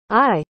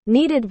I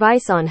need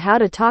advice on how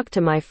to talk to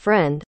my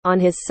friend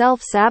on his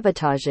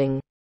self-sabotaging.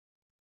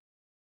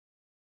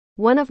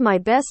 One of my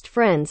best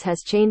friends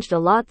has changed a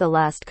lot the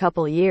last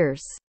couple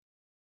years.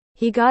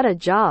 He got a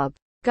job,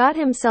 got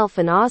himself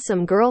an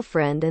awesome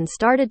girlfriend, and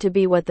started to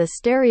be what the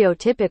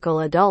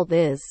stereotypical adult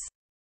is.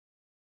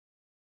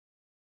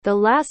 The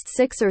last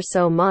 6 or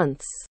so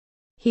months,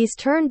 he's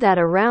turned that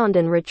around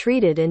and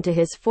retreated into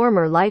his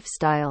former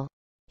lifestyle.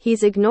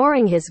 He's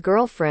ignoring his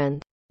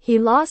girlfriend. He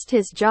lost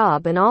his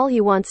job and all he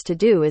wants to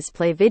do is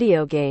play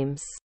video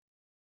games.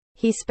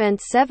 He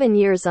spent 7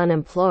 years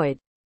unemployed,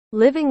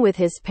 living with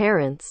his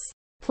parents,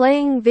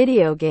 playing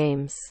video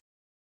games.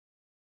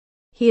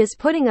 He is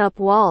putting up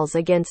walls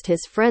against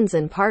his friends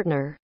and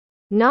partner,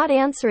 not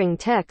answering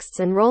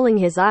texts and rolling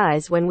his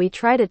eyes when we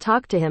try to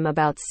talk to him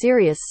about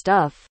serious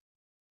stuff.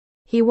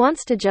 He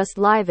wants to just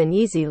live an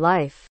easy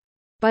life.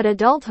 But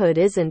adulthood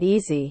isn't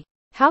easy.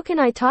 How can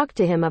I talk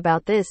to him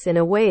about this in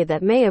a way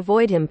that may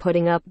avoid him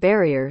putting up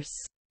barriers?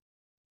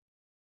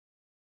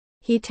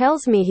 He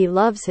tells me he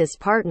loves his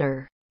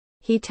partner.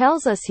 He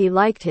tells us he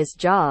liked his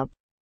job.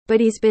 But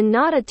he's been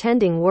not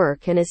attending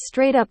work and is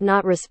straight up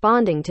not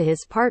responding to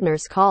his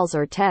partner's calls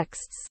or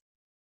texts.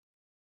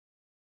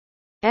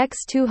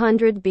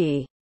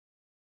 X200B.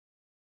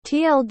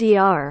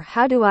 TLDR: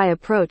 how do I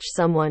approach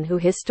someone who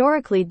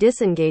historically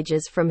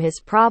disengages from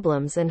his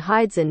problems and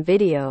hides in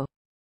video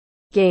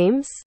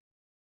games?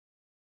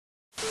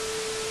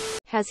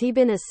 Has he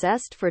been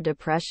assessed for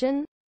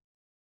depression?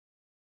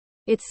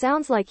 It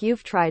sounds like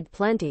you've tried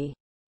plenty.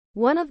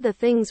 One of the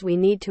things we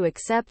need to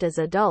accept as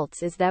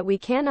adults is that we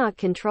cannot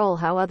control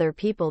how other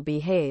people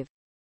behave.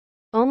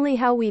 Only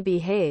how we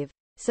behave.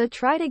 So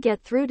try to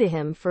get through to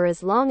him for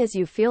as long as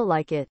you feel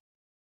like it.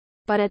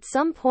 But at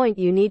some point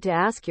you need to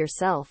ask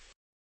yourself,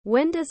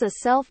 when does a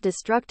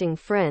self-destructing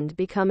friend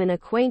become an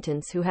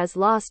acquaintance who has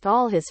lost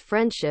all his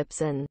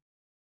friendships and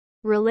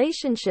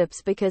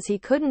relationships because he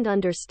couldn't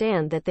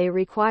understand that they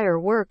require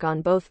work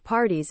on both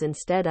parties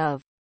instead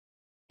of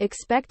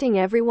expecting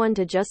everyone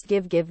to just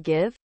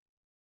give?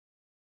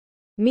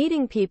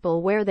 Meeting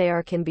people where they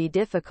are can be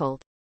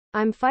difficult.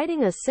 I'm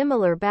fighting a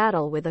similar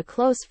battle with a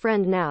close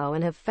friend now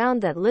and have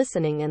found that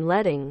listening and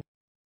letting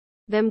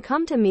them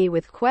come to me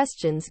with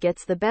questions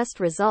gets the best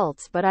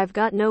results, but I've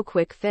got no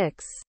quick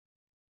fix.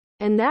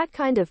 And that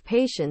kind of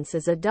patience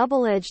is a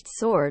double-edged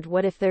sword.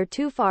 What if they're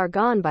too far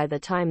gone by the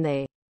time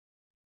they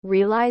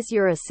realize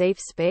you're a safe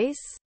space?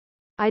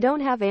 I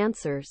don't have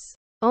answers.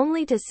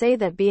 Only to say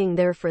that being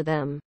there for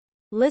them,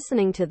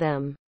 listening to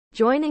them,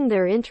 joining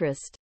their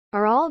interest,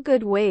 are all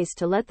good ways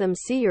to let them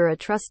see you're a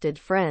trusted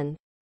friend.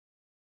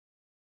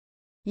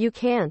 You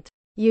can't.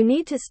 You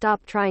need to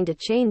stop trying to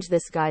change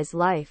this guy's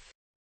life.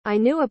 I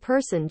knew a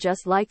person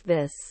just like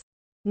this.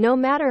 No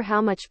matter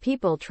how much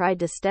people tried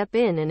to step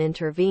in and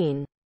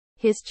intervene,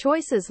 his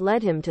choices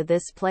led him to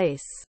this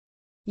place.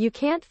 You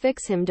can't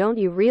fix him. Don't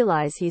you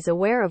realize he's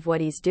aware of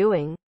what he's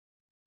doing?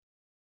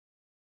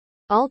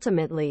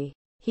 Ultimately,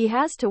 he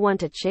has to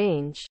want to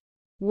change.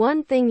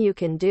 One thing you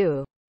can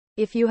do,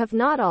 if you have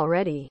not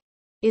already,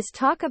 is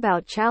talk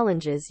about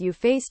challenges you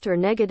faced or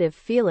negative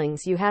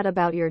feelings you had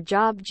about your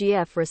job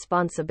GF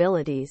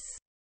responsibilities.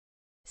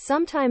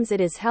 Sometimes it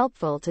is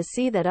helpful to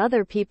see that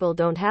other people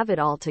don't have it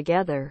all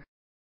together.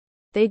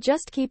 They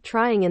just keep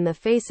trying in the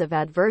face of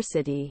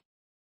adversity.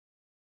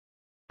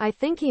 I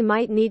think he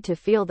might need to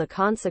feel the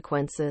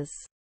consequences.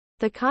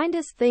 The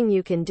kindest thing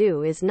you can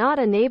do is not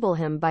enable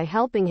him by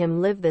helping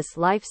him live this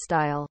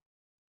lifestyle.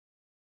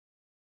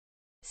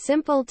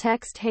 Simple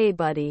text: hey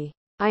buddy,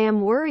 I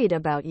am worried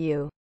about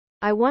you.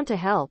 I want to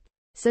help.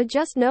 So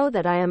just know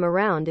that I am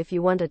around if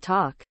you want to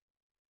talk.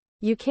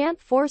 You can't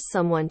force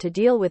someone to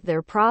deal with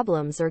their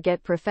problems or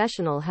get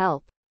professional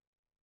help.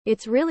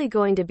 It's really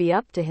going to be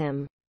up to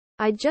him.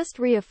 I just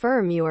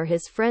reaffirm you are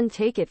his friend.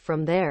 Take it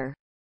from there.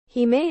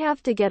 He may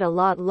have to get a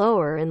lot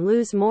lower and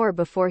lose more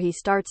before he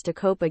starts to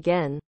cope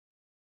again,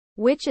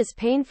 which is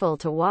painful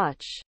to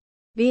watch.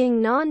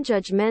 Being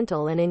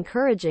non-judgmental and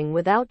encouraging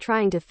without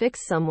trying to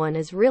fix someone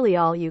is really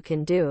all you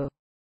can do.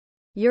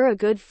 You're a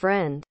good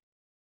friend.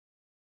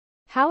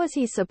 How is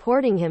he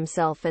supporting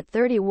himself at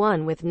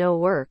 31 with no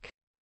work?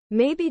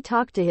 Maybe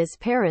talk to his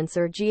parents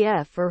or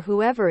GF or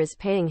whoever is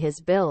paying his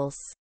bills.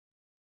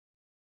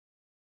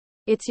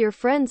 It's your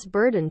friend's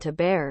burden to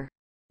bear.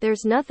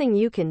 There's nothing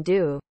you can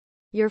do.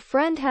 Your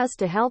friend has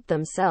to help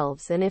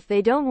themselves, and if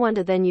they don't want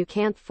to, then you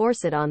can't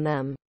force it on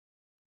them.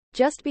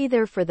 Just be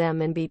there for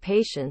them and be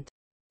patient.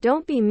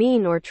 Don't be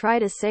mean or try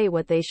to say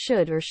what they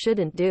should or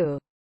shouldn't do.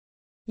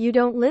 You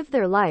don't live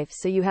their life,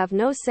 so you have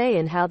no say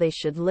in how they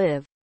should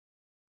live.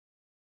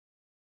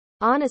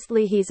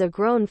 Honestly, he's a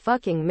grown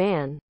fucking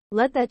man.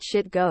 Let that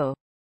shit go.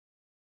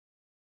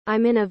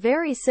 I'm in a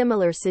very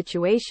similar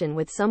situation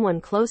with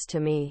someone close to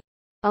me.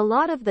 A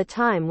lot of the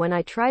time when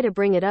I try to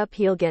bring it up,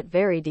 he'll get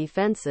very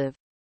defensive.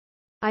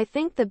 I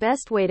think the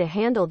best way to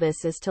handle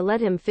this is to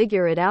let him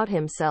figure it out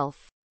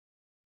himself.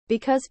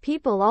 Because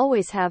people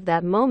always have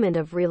that moment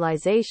of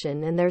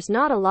realization, and there's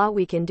not a lot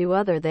we can do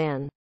other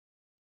than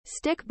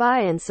stick by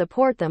and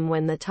support them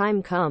when the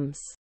time comes.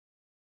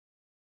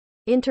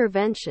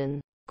 Intervention.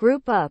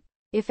 Group up.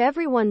 If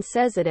everyone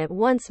says it at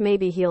once,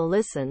 maybe he'll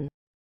listen.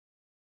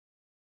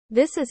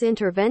 This is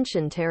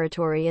intervention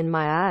territory in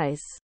my eyes.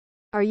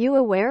 Are you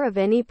aware of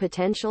any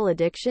potential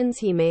addictions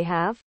he may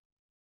have?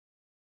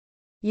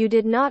 You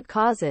did not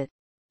cause it.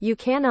 You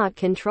cannot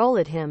control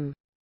it him.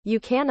 You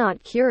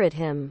cannot cure it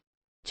him.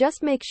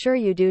 Just make sure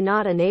you do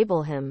not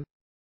enable him.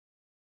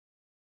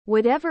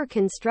 Whatever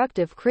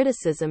constructive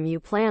criticism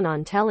you plan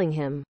on telling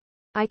him,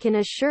 I can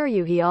assure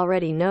you he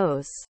already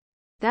knows.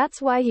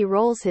 That's why he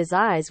rolls his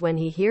eyes when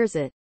he hears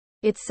it.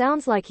 It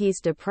sounds like he's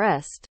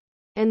depressed.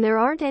 And there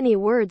aren't any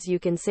words you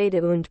can say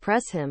to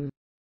impress him.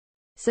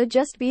 So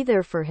just be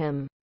there for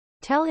him.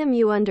 Tell him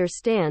you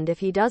understand if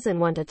he doesn't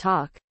want to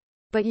talk.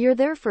 But you're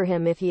there for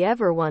him if he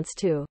ever wants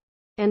to.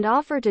 And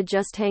offer to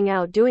just hang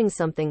out doing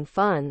something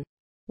fun.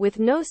 With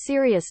no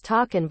serious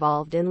talk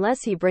involved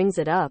unless he brings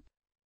it up.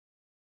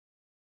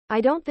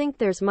 I don't think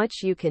there's much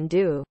you can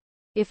do.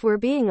 If we're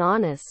being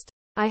honest.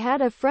 I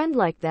had a friend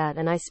like that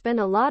and I spent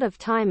a lot of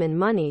time and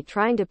money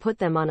trying to put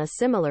them on a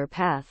similar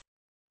path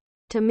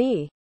to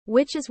me,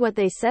 which is what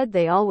they said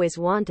they always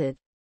wanted.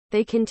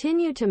 They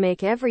continue to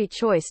make every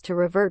choice to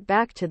revert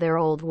back to their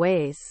old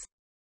ways.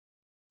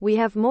 We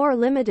have more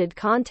limited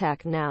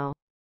contact now,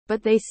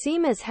 but they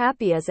seem as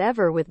happy as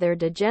ever with their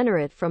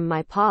degenerate from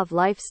my POV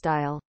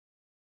lifestyle.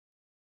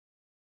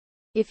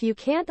 If you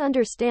can't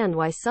understand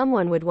why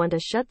someone would want to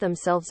shut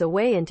themselves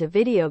away into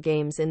video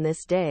games in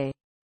this day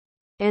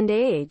and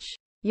age,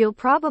 you'll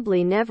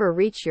probably never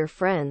reach your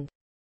friend.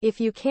 If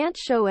you can't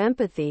show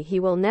empathy, he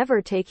will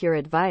never take your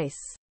advice.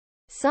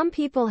 Some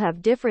people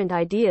have different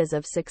ideas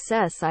of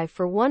success. I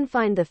for one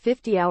find the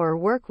 50-hour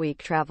workweek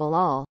travel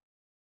all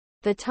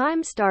the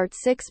time, start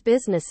 6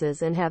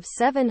 businesses and have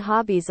 7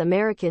 hobbies.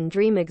 American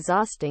dream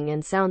exhausting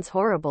and sounds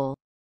horrible.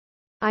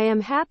 I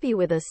am happy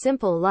with a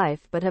simple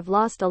life but have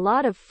lost a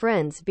lot of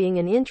friends. Being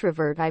an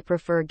introvert, I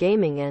prefer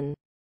gaming and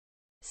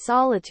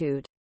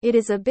solitude. It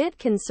is a bit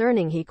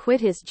concerning he quit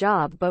his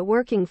job, but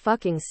working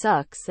fucking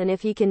sucks, and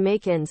if he can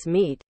make ends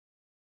meet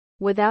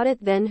without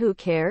it, then who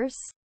cares?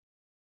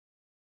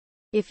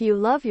 If you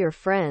love your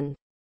friend,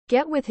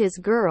 get with his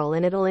girl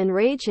and it'll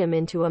enrage him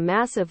into a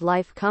massive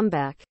life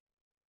comeback.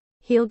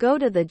 He'll go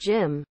to the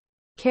gym,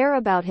 care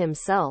about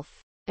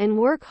himself, and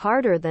work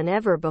harder than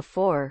ever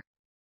before.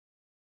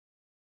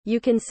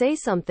 You can say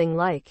something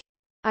like,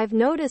 I've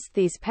noticed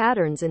these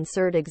patterns,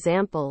 insert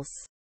examples.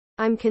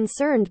 I'm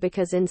concerned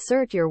because,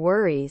 insert your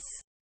worries.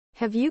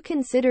 Have you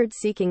considered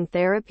seeking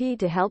therapy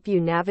to help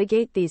you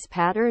navigate these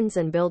patterns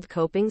and build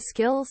coping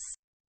skills?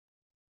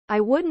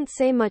 I wouldn't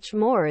say much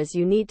more, as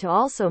you need to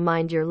also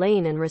mind your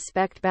lane and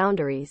respect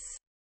boundaries.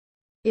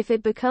 If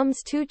it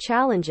becomes too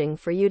challenging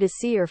for you to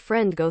see your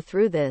friend go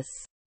through this,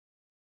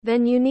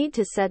 then you need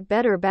to set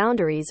better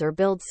boundaries or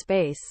build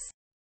space.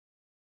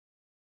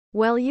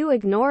 Well, you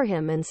ignore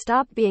him and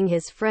stop being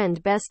his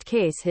friend. Best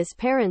case, his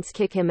parents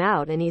kick him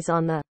out and he's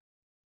on the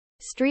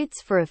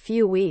streets for a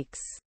few weeks.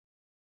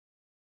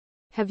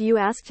 Have you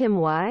asked him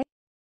why?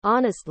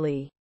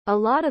 Honestly, a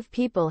lot of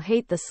people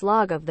hate the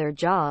slog of their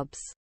jobs.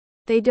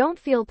 They don't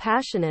feel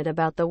passionate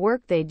about the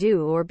work they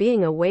do or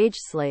being a wage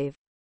slave.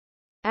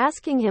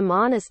 Asking him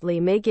honestly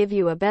may give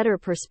you a better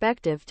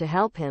perspective to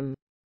help him.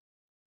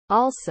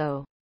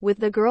 Also, with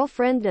the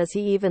girlfriend, does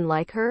he even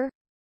like her?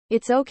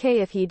 It's okay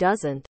if he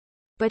doesn't.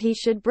 But he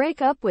should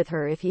break up with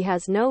her if he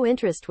has no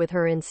interest with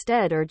her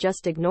instead, or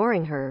just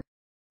ignoring her.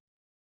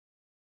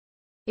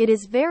 It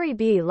is very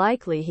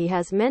likely he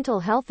has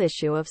mental health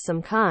issue of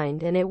some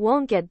kind, and it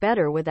won't get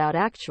better without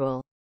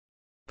actual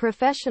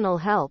professional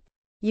help.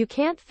 You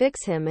can't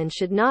fix him and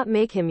should not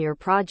make him your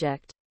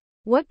project.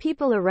 What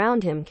people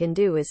around him can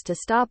do is to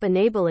stop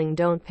enabling.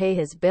 Don't pay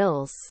his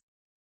bills.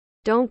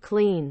 Don't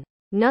clean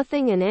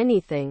nothing and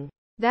anything.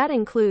 That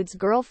includes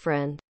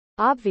girlfriend.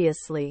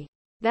 Obviously.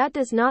 That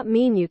does not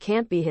mean you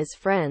can't be his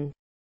friend.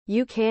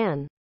 You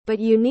can. But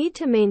you need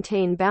to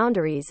maintain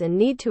boundaries and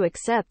need to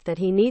accept that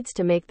he needs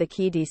to make the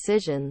key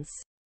decisions.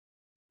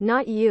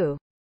 Not you.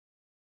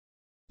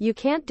 You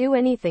can't do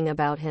anything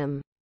about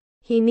him.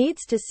 He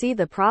needs to see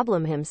the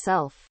problem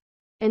himself.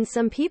 And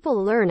some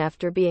people learn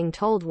after being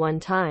told one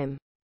time.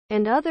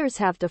 And others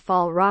have to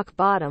fall rock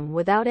bottom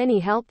without any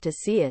help to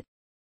see it.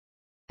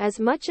 As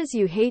much as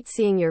you hate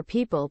seeing your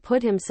people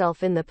put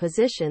himself in the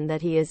position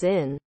that he is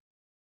in,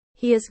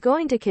 he is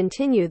going to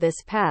continue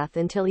this path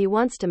until he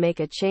wants to make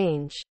a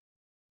change.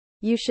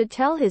 You should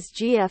tell his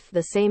GF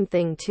the same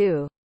thing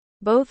too.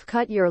 Both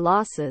cut your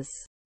losses.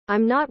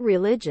 I'm not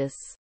religious,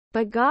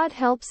 but God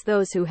helps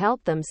those who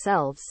help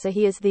themselves, so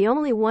he is the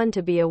only one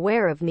to be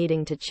aware of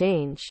needing to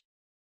change.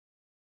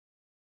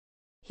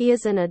 He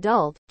is an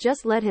adult,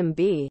 just let him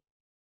be.